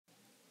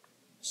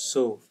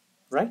So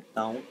right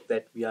now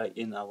that we are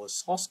in our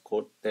source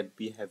code that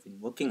we have been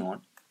working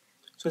on,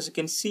 so as you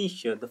can see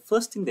here, the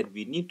first thing that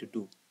we need to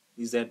do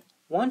is that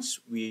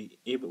once we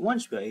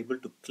are able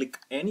to click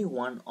any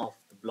one of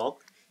the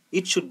block,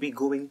 it should be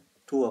going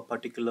to a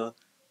particular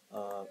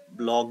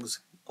blogs,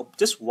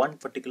 just one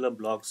particular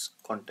blog's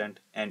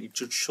content, and it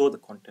should show the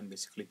content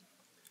basically.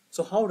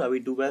 So how do we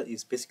do that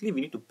is basically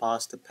we need to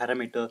pass the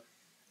parameter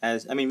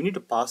we need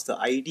to pass the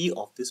ID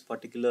of this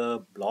particular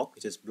block,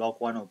 which is block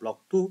 1 or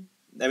block 2.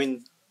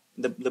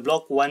 The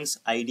block 1's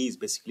ID is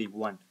basically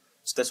 1.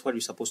 So that's what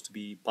we're supposed to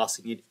be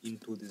passing it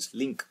into this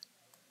link.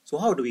 So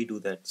how do we do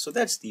that? So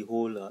that's the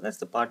whole, that's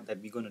the part that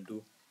we're going to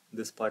do in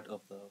this part of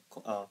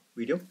the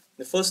video.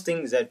 The first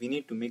thing is that we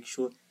need to make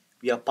sure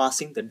we are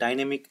passing the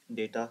dynamic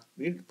data.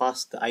 We need to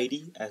pass the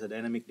ID as a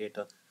dynamic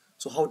data.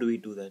 So how do we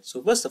do that?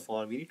 So first of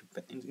all, we need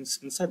to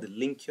inside the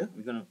link here.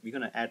 We're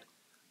gonna add.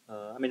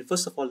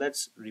 First of all,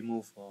 let's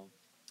remove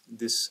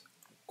this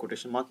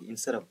quotation mark.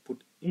 Instead of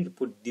you need to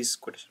put this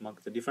quotation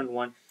mark, the different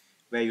one,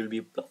 where you'll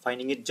be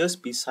finding it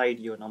just beside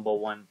your number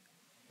 1,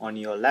 on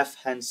your left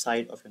hand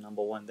side of your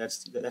number 1.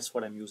 That's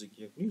what I'm using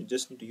here. You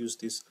just need to use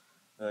this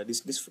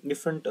this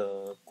different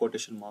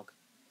quotation mark.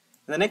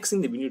 And the next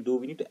thing that we need to do,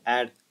 we need to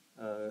add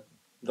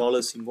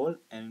dollar symbol,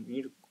 and we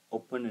need to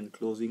open and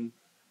closing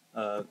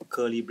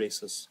curly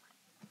braces.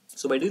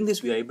 So by doing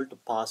this, we are able to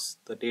pass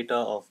the data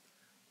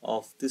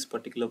of this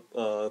particular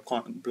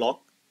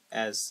block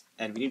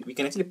and we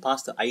can actually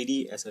pass the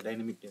ID as a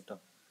dynamic data.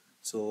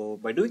 So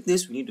by doing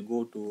this, I need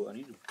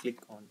to click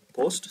on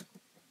post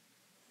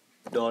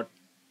dot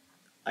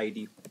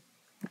ID.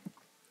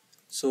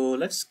 So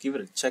let's give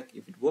it a check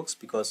if it works,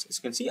 because as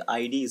you can see,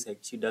 ID is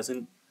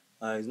actually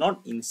is not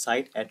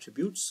inside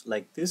attributes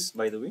like this,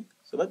 by the way.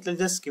 So but let's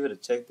just give it a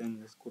check. Then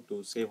let's go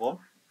to save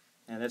all,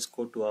 and let's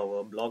go to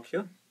our blog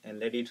here and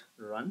let it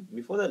run.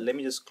 Before that, let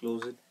me just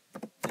close it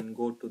and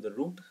go to the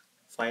root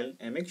file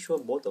and make sure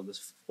both of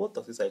this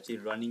are actually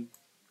running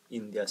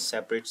in their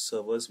separate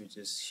servers, which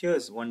is here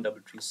is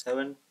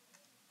 1337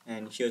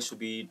 and here should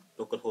be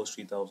localhost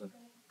 3000.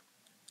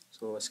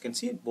 So as you can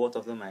see, both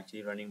of them are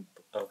actually running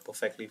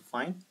perfectly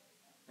fine.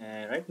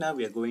 And right now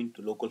we are going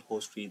to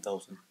localhost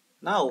 3000.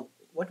 Now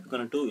what we're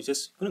gonna do is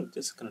just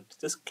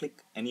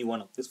click any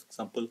one of this. For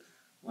example,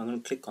 I'm gonna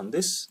click on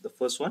this, the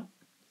first one,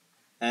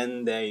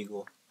 and there you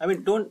go.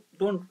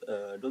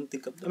 Don't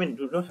think of,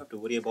 you don't have to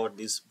worry about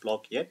this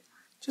block yet.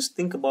 Just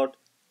think about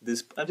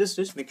this.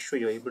 Just make sure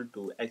you're able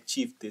to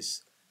achieve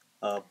this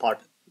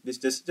part.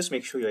 Just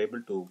make sure you're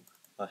able to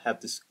have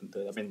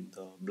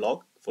the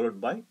block followed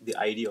by the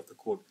ID of the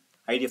code,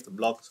 ID of the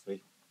block.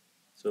 Sorry.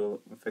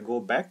 So if I go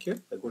back here,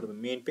 I go to the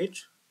main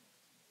page,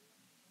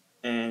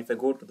 and if I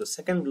go to the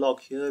second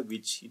block here,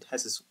 which it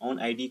has its own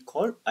ID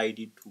called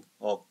ID2.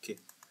 Okay.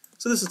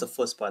 So this is the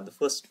first part. The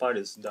first part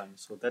is done.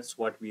 So that's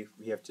what we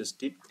have just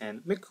did,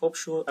 and make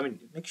sure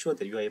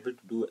that you are able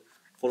to do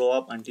follow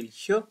up until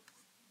here.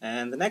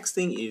 And the next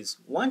thing is,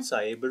 once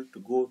I able to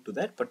go to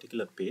that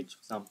particular page, for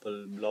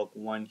example block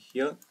 1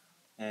 here,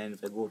 and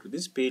if I go to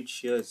this page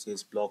here, it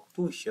says block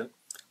 2 here,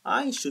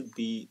 I should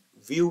be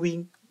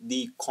viewing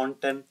the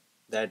content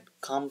that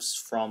comes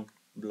from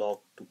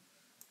block 2.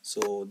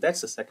 So that's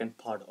the second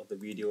part of the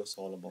video is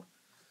all about.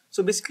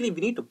 So basically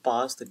we need to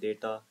pass the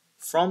data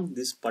from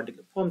this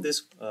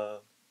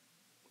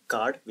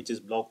card, which is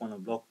block 1 or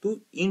block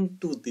 2,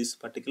 into this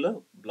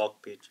particular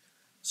block page.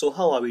 So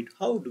how are we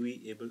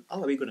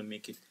going to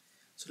make it?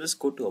 So let's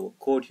go to our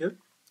code here.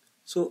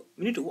 So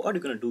what are we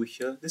going to do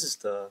here? This is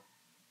the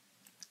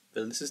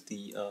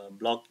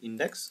block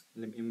index.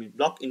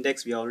 Block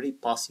index, we are already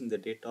passing the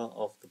data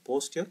of the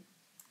post here,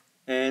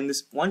 and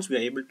once we are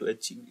able to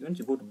achieve, once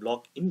you go to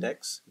block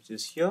index, which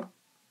is here,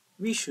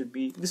 this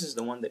is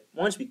the one that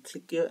once we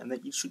click here, and then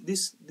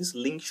this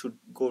link should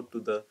go to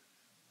the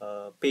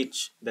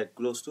page that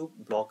goes to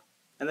block.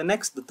 And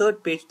the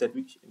third page that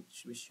we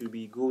should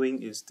be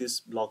going is this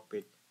block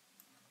page.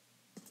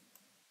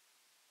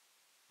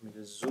 Let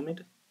me just zoom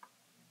it.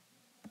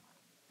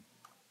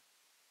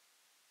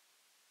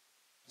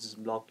 This is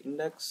block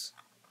index.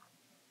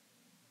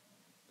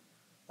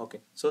 Okay,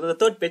 so the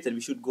third page that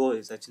we should go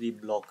is actually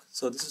block.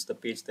 So this is the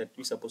page that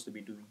we're supposed to be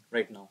doing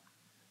right now.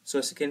 So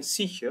as you can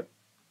see here,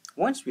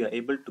 once we are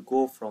able to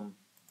go from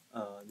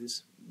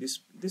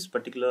this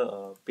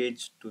particular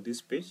page to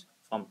this page,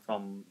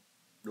 from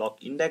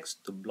block index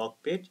to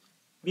block page,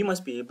 we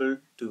must be able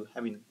to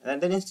and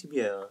there needs to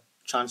be a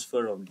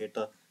transfer of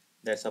data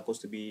that's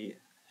supposed to be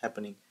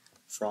happening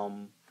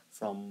from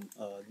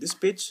this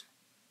page,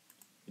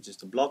 which is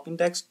the block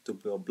index, to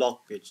your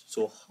block page.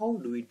 So how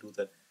do we do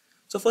that?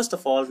 So first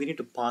of all, we need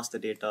to pass the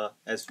data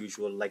as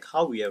usual, like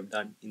how we have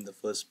done in the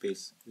first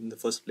place,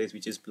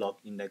 which is block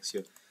index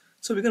here.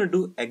 So we're going to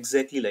do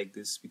exactly like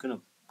this. We're going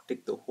to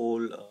take the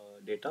whole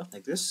data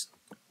like this,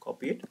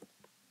 copy it,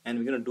 and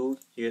we're going to do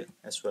here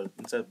as well,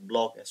 inside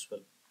block as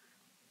well.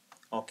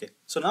 Okay,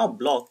 so now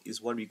block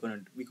is what we're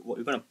going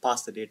to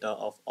pass the data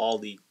of all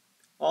the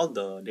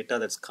data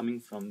that's coming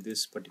from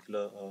this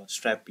particular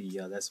Strapi.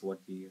 Yeah, that's what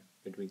we're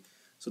doing.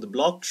 So the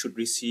block should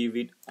receive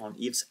it on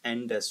its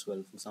end as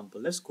well. For example,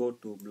 let's go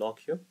to block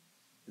here.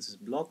 This is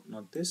block,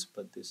 not this,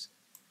 but this.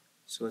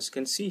 So as you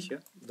can see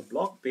here, the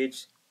block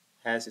page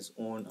has its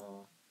own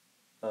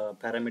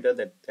parameter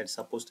that's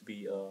supposed to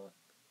be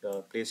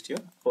placed here.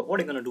 But what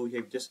we're gonna do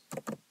here,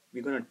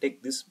 we're gonna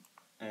take this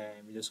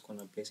and we're just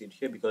gonna place it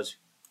here, because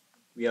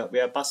we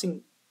are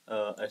passing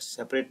a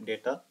separate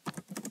data,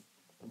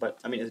 but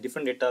I mean a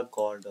different data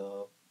called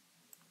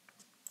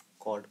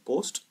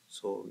post.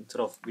 So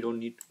instead of we don't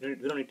need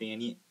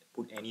to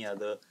put any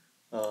other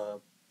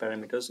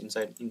parameters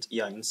inside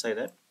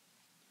that.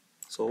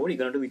 So what you're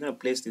gonna do, we're gonna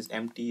place this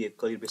empty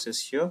curly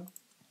braces here,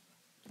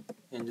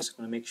 and just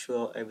gonna make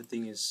sure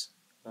everything is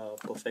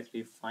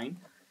perfectly fine.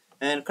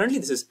 And currently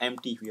this is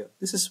empty here.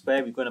 This is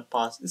where we're gonna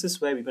pass. This is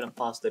where we're gonna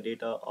pass the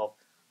data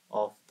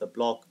of the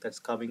block that's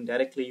coming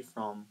directly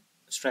from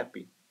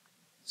Strapi.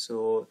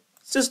 So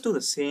just do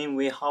the same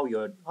way how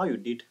we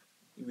did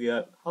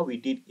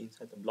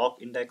inside the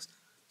block index.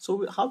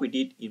 So how we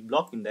did in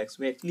block index,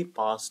 we actually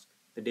passed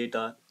the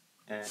data,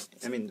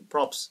 I mean the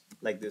props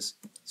like this.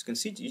 As you can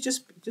see, you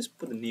just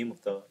put the name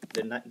of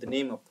the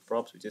name of the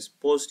props, which is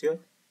post here,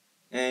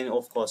 and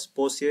of course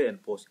post here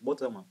and post.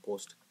 Both of them are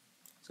post.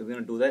 So we're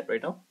gonna do that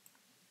right now.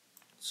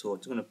 So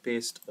it's gonna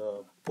paste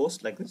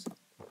post like this.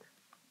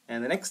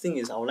 And the next thing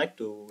is I would like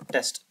to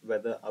test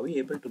whether are we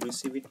able to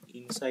receive it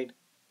inside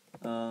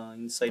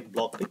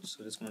block page.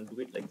 So just gonna do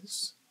it like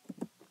this.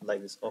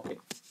 Okay,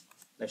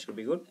 that should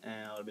be good.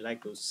 And I'll be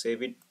like to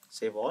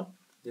save all,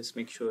 just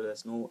make sure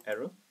there's no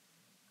error.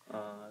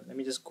 Let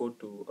me just go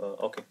to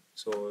okay,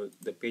 so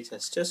the page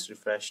has just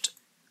refreshed.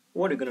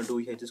 What we're gonna do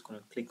here, just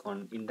gonna click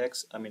on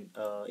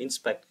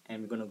inspect,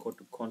 and we're gonna go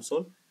to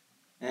console,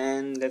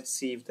 and let's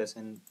see if there's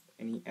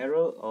any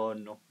error. Or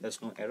no,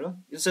 there's no error.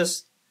 It's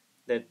just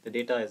that the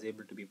data is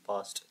able to be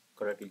passed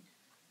correctly.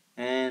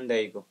 And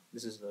there you go,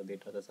 this is the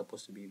data that's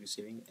supposed to be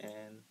receiving,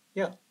 and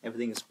yeah,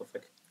 everything is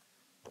perfect.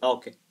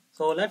 Okay,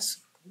 so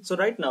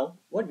right now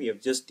what we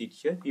have just did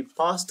here, we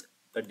passed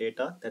the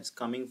data that's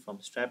coming from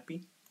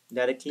Strapi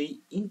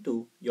directly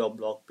into your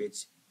blog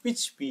page,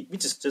 which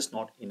is just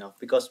not enough,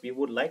 because we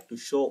would like to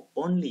show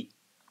only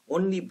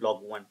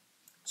blog 1.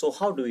 So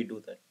how do we do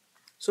that?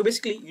 So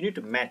basically you need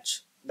to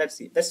match. That's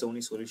the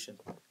only solution.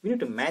 We need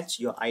to match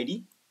your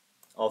ID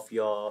of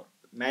your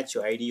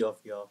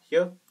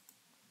here,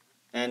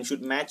 and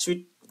should match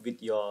it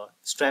with your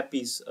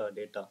Strapi's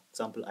data,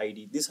 example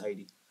ID, this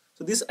ID.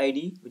 So this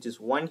ID, which is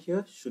 1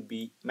 here, should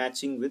be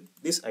matching with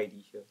this ID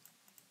here.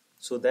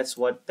 So that's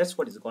what it's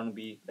going to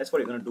be. That's what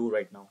you're going to do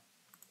right now.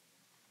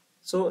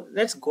 So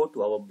let's go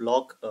to our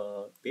blog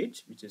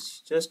page, which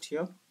is just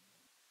here.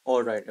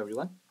 All right,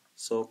 everyone.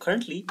 So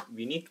currently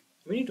we need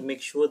to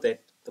make sure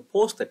that the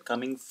post that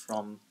coming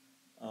from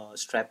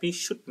Strapi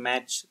should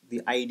match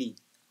the ID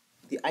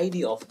of the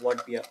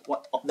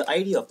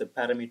ID of the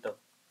parameter,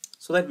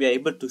 so that we are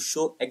able to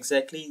show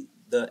exactly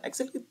the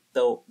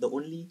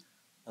only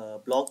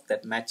block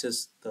that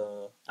matches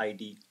the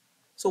ID.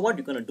 So what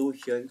you're gonna do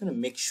here, you're gonna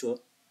make sure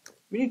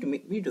we need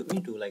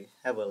to like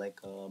have a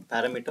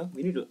parameter.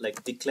 We need to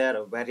like declare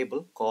a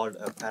variable called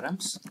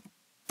params.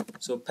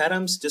 So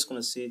params, just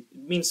gonna say,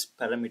 it means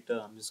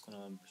parameter. I'm just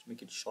gonna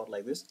make it short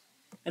like this.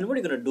 And what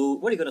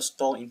you're gonna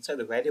store inside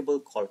the variable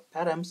called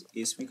params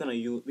is we're gonna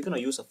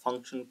use a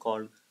function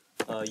called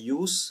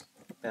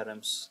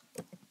useParams.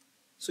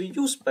 So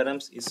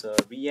useParams is a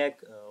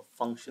React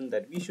function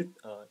that we should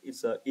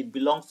it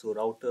belongs to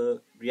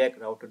React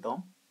router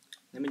DOM.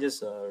 Let me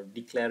just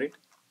declare it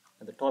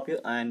at the top here,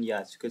 and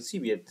yeah, as you can see,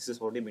 this has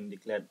already been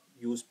declared.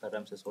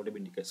 useParams has already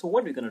been declared. So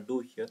what we're gonna do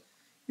here,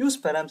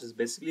 useParams is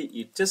basically,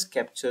 it just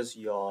captures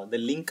the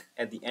link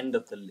at the end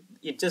of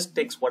it just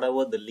takes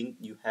whatever the link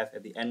you have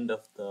at the end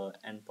of the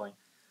endpoint.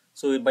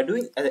 So by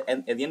doing at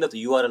the end of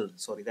the URL,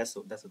 sorry, that's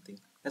the thing.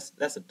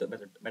 That's a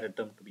better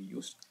term to be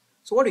used.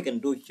 So what we can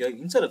do here,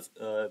 instead of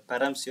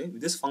params here,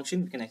 with this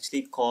function, we can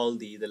actually call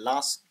the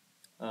last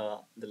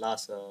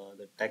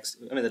text.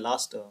 I mean the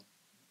last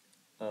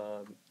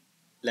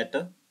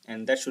letter,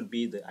 and that should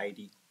be the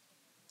ID.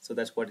 So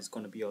that's what it's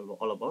going to be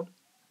all about.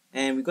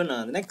 And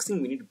the next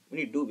thing we need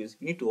to do is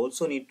we need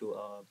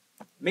to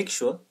make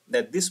sure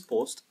that this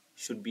post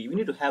should be, we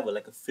need to have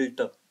a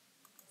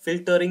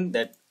filtering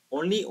that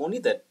only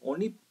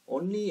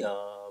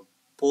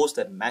post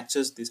that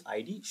matches this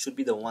ID should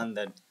be the one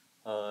that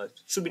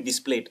should be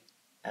displayed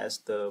as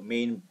the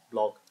main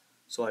block.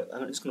 So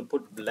I'm just going to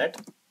put let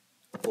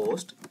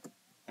post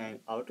and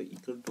auto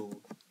equal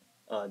to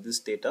this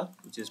data,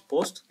 which is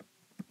post,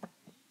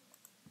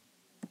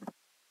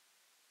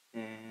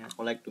 and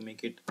I like to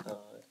make it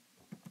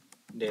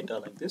data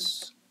like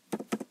this,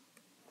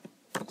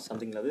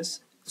 something like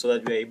this, so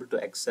that we are able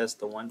to access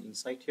the one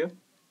inside here.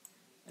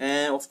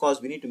 And of course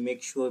we need to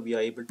make sure we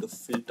are able to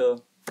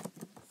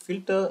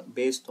filter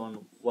based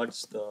on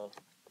what's the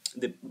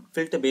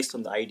filter based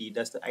on the ID.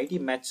 Does the ID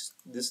match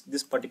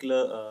this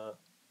particular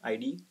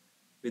ID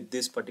with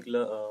this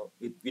particular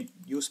with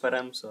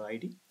useParams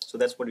ID? So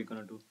that's what we're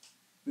gonna do.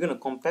 We're gonna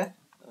compare.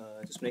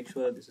 Just make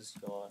sure this is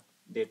your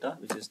data,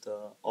 which is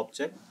the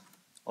object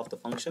of the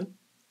function,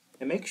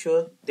 and make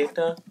sure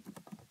data,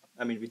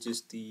 which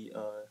is the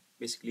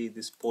basically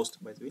this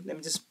post. By the way, let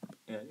me just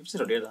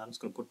instead of data, I'm just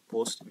going to put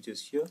post, which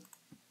is here.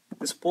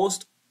 This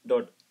post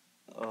dot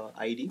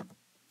id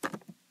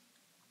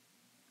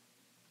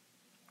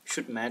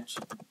should match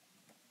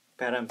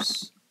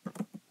params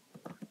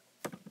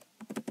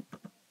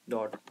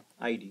dot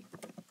id.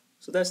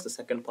 So that's the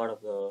second part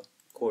of the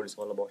code is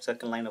all about.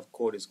 Second line of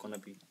code is gonna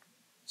be.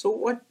 So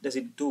what does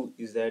it do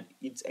is that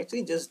it's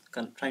actually just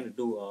trying to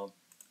do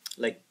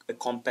like a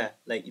compare.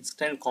 Like it's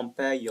trying to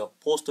compare your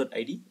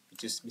post.id,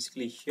 which is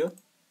basically here,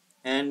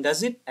 and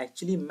does it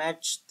actually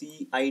match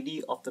the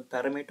ID of the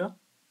parameter?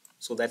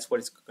 So that's what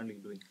it's currently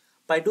doing.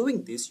 By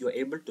doing this, you're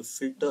able to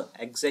filter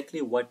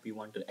exactly what we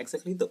wanted,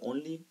 exactly the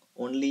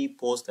only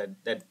post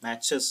that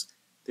matches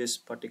this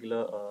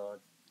particular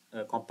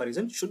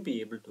comparison should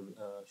be able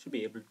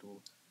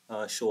to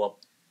show up,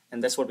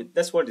 and that's what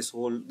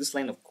this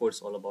line of code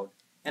is all about.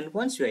 And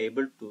once you are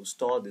able to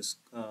store this,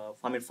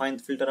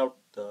 filter out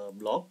the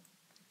block,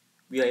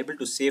 we are able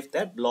to save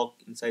that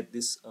block inside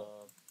this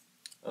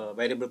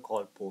variable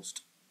called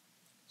post.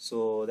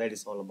 So that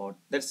is all about.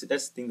 That's the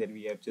thing that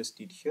we have just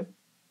did here.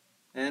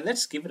 And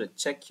let's give it a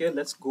check here.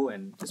 Let's go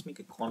and just make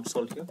a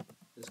console here.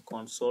 This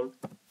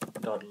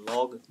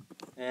console.log,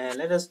 and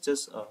let us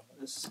just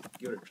let's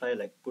give it a try.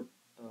 Like put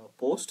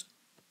post,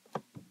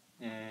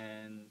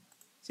 and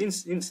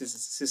since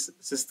this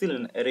is still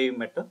an array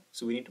meta,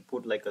 so we need to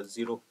put like a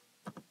 0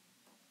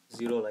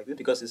 like this,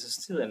 because this is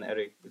still an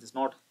array. It is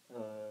not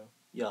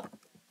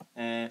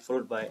and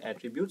followed by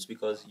attributes,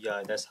 because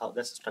that's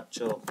the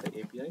structure of the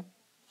API,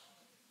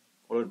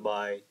 followed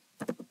by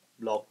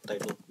block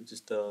title, which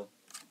is the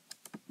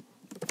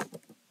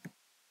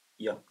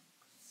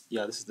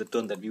this is the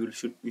term that we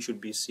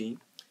should be seeing.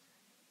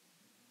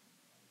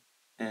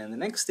 And the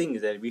next thing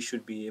is that we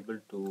should be able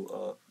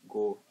to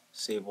go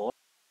save all.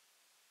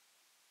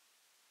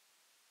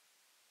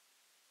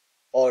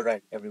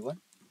 Alright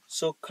everyone,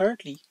 so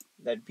currently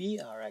that we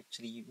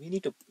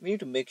need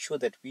to make sure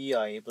that we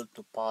are able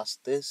to pass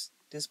this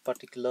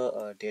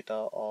particular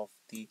data of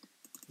the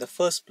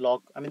first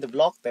block, the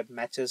block that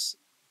matches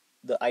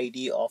the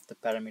ID of the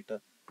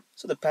parameter.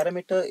 So the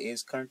parameter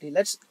is currently,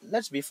 let's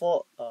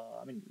before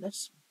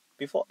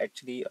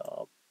actually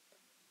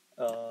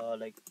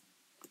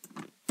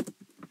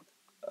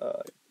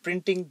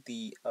printing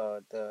the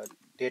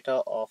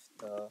data of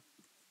the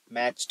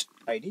matched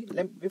ID,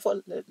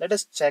 let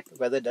us check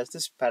whether does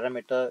this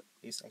parameter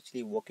is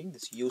actually working,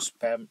 this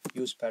useParam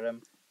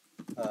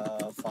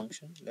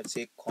function. Let's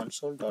say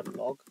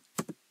console.log,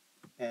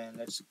 and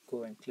let's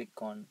go and click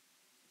on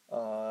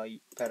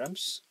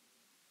params,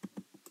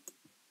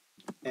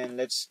 and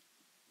let's,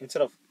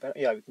 instead of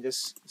we can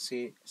just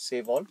say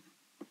save all,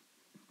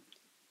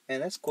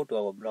 and let's go to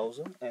our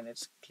browser and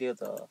let's hit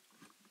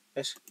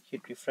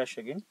refresh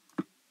again.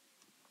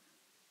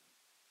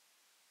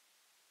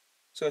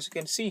 So as you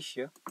can see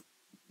here,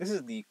 this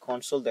is the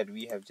console that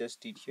we have just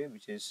did here,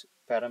 which is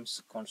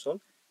params console.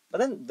 But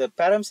then the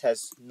params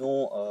has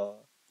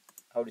no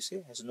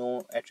has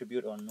no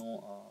attribute, or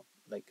no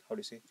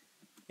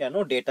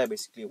no data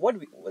basically.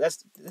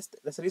 That's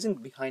the reason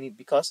behind it,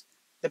 because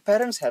the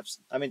params have,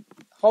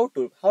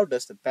 how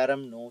does the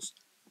param knows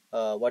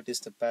what is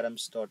the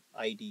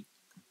params.id?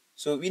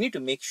 So we need to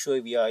make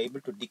sure we are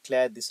able to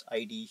declare this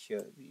ID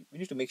here. We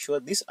need to make sure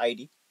this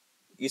ID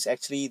is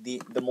actually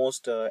the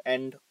most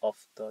end of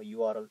the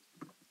URL.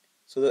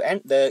 So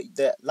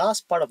the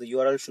last part of the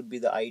URL should be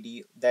the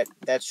ID.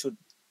 That should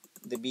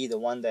be the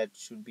one that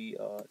should be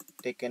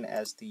taken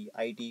as the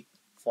ID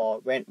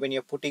for when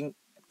you're putting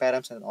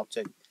params as an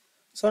object.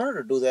 So in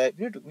order to do that,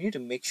 we need to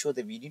make sure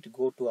that we need to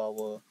go to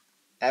our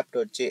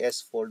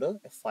app.js folder,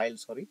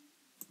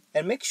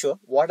 and make sure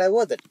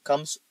whatever that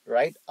comes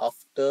right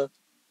after,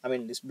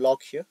 this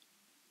block here,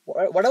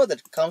 whatever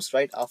that comes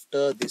right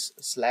after this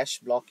slash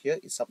block here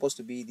is supposed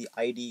to be the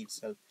ID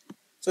itself.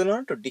 So in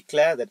order to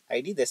declare that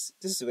ID, this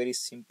is very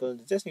simple.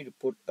 You just need to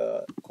put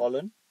a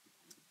colon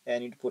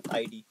and you need to put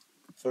ID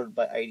followed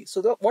by ID.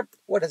 So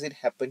what does it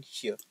happen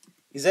here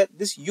is that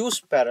this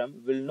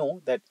useParam will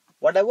know that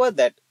whatever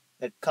that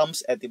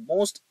comes at the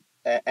most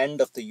end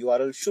of the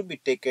URL should be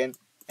taken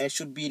and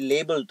should be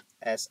labeled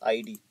as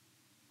ID.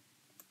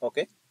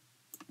 Okay.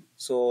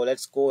 So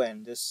let's go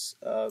and just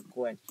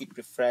go and hit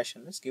refresh,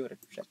 and let's give it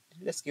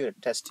a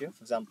test here.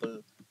 For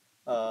example,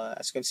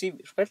 as you can see,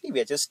 currently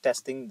we are just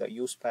testing the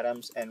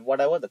useParams, and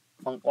whatever the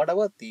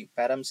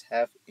params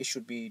have, it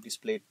should be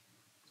displayed.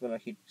 So I'm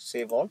gonna hit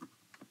save all.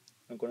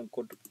 I'm gonna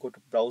go to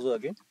browser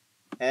again,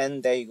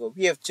 and there you go.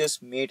 We have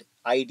just made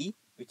ID,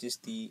 which is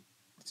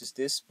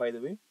this, by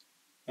the way,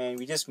 and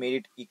we just made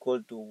it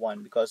equal to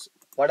 1, because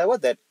whatever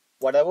that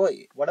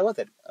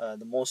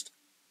the most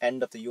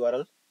end of the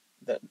URL,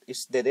 the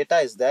data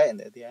is there,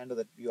 and at the end of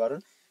the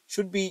URL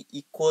should be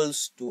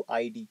equals to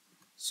ID.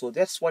 So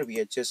that's what we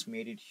have just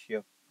made it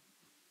here.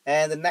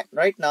 And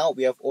right now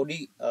we have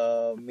already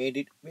made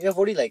it. We have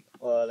already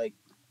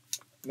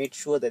made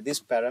sure that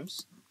this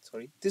params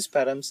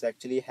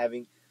actually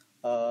having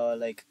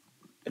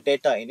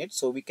data in it.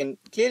 So we can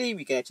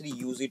actually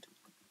use it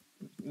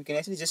you can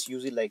actually just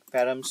use it like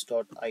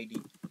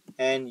params.id,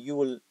 and you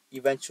will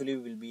eventually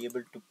will be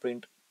able to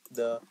print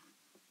the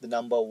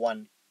number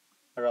 1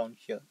 around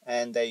here,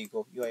 and there you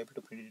go, you are able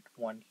to print it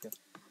 1 here.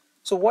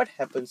 So what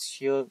happens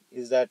here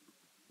is that,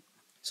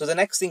 so the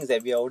next thing is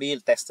that we already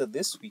tested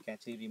this, we can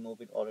actually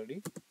remove it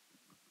already.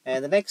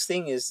 And the next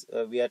thing is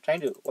we are trying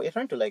to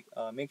like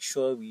make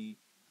sure we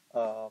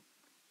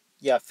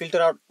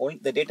filter out only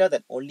the data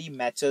that only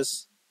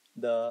matches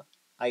the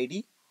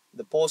ID,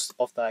 the post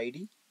of the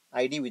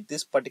ID with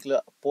this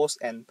particular post,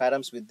 and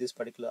params with this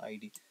particular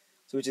ID.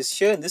 So which is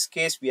here in this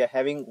case we are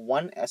having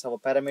 1 as our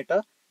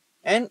parameter,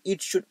 and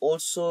it should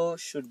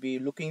be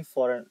looking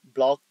for a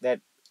block that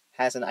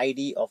has an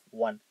ID of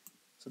 1.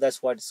 So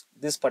that's what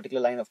this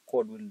particular line of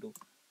code will do.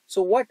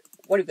 So what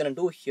we're gonna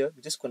do here,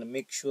 we're just gonna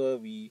make sure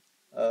we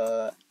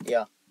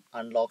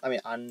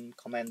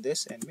uncomment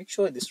this and make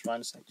sure this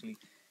runs actually.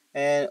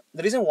 And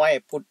the reason why I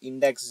put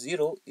index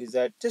 0 is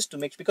that just to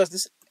make, because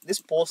this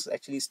post is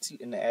actually still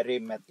in an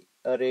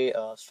array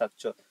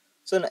structure.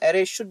 So an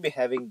array should be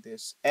having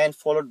this, and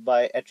followed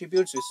by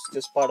attributes, which is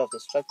just part of the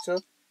structure.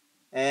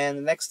 And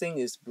the next thing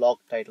is block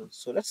title.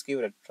 So let's give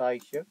it a try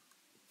here.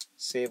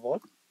 Save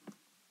all,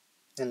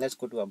 and let's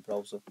go to our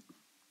browser.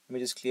 Let me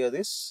just clear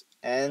this,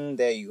 and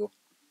there you go.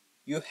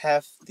 You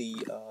have the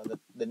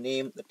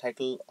name, the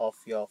title of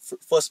your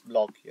first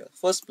block here.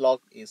 First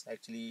block is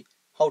actually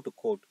how to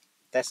code.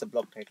 That's the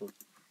block title.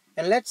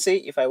 And let's say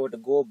if I were to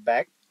go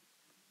back,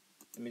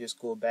 let me just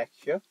go back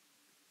here,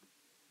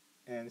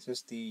 and this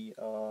is the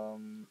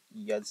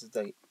this is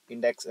the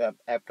index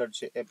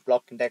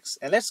block index,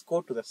 and let's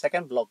go to the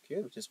second block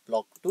here, which is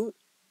block 2,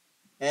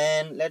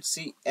 and let's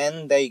see,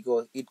 and there you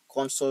go, it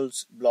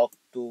consoles block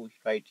 2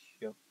 right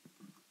here.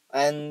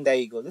 And there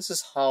you go, this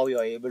is how you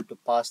are able to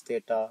pass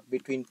data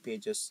between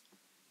pages.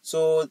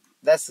 So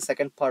that's the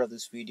second part of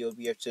this video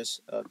we have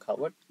just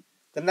covered.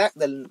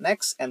 The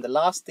next and the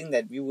last thing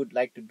that we would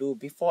like to do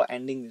before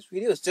ending this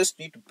video is just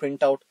need to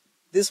print out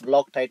this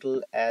block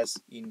title as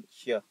in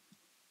here.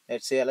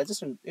 Let's say I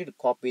just need to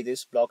copy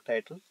this block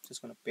title,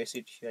 just going to paste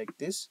it here like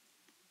this,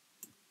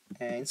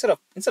 and instead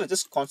of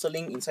just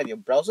consoling inside your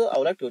browser, I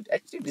would like to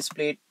actually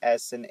display it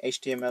as an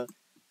HTML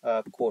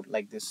code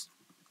like this.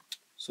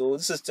 So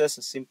this is just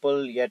a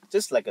simple, yet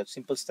just like a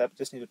simple step.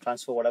 Just need to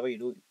transfer whatever you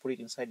do, put it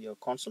inside your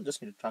console,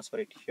 just need to transfer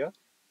it here.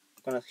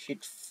 I'm gonna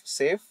hit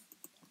save,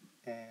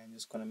 and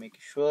just gonna make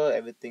sure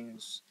everything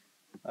is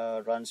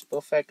runs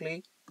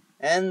perfectly.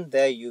 And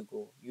there you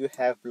go, you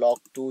have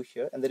block 2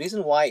 here. And the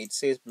reason why it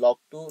says block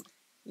 2,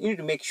 you need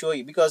to make sure,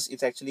 because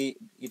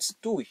it's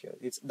 2 here,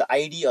 it's the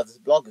ID of this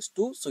block is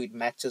 2, so it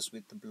matches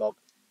with the block.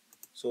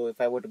 So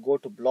if I were to go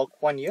to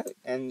block 1 here,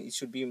 and it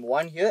should be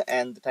 1 here,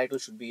 and the title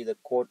should be the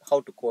code, how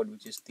to code,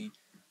 which is the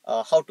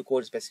how to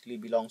code is basically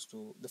belongs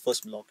to the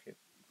first block here.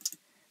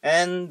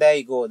 And there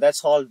you go,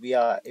 that's all we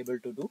are able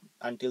to do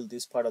until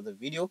this part of the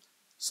video.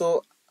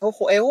 So I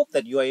hope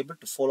that you are able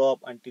to follow up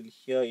until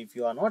here. If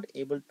you are not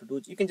able to do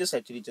it, you can just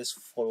actually just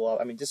follow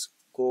up, just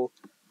go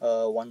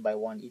one by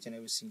one, each and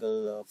every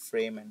single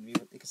frame, and we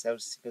will take every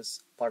single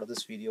part of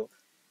this video.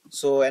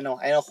 So and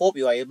I hope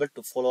you are able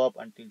to follow up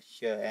until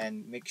here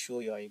and make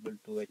sure you are able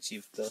to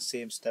achieve the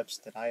same steps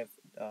that I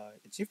have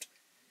achieved.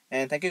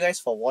 And thank you guys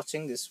for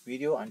watching this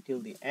video until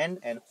the end,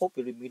 and hope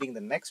you'll be meeting in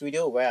the next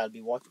video, where I'll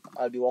be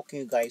walking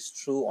you guys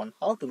through on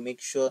how to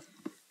make sure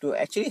to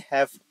actually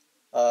have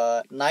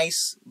a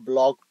nice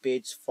blog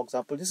page. For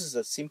example, this is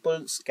a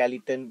simple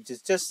skeleton, which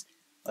is just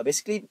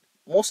basically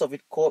most of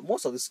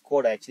this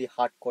code are actually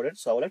hard coded.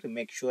 So I would like to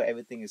make sure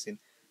everything is in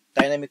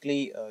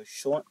dynamically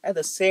shown. At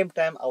the same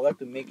time, I would like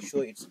to make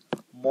sure it's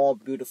more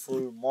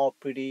beautiful, more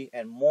pretty,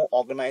 and more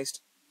organized,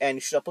 and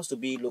it's supposed to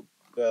be look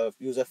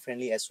user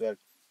friendly as well.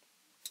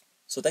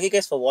 So thank you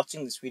guys for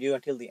watching this video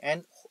until the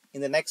end.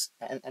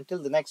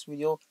 Until the next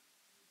video,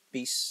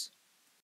 peace.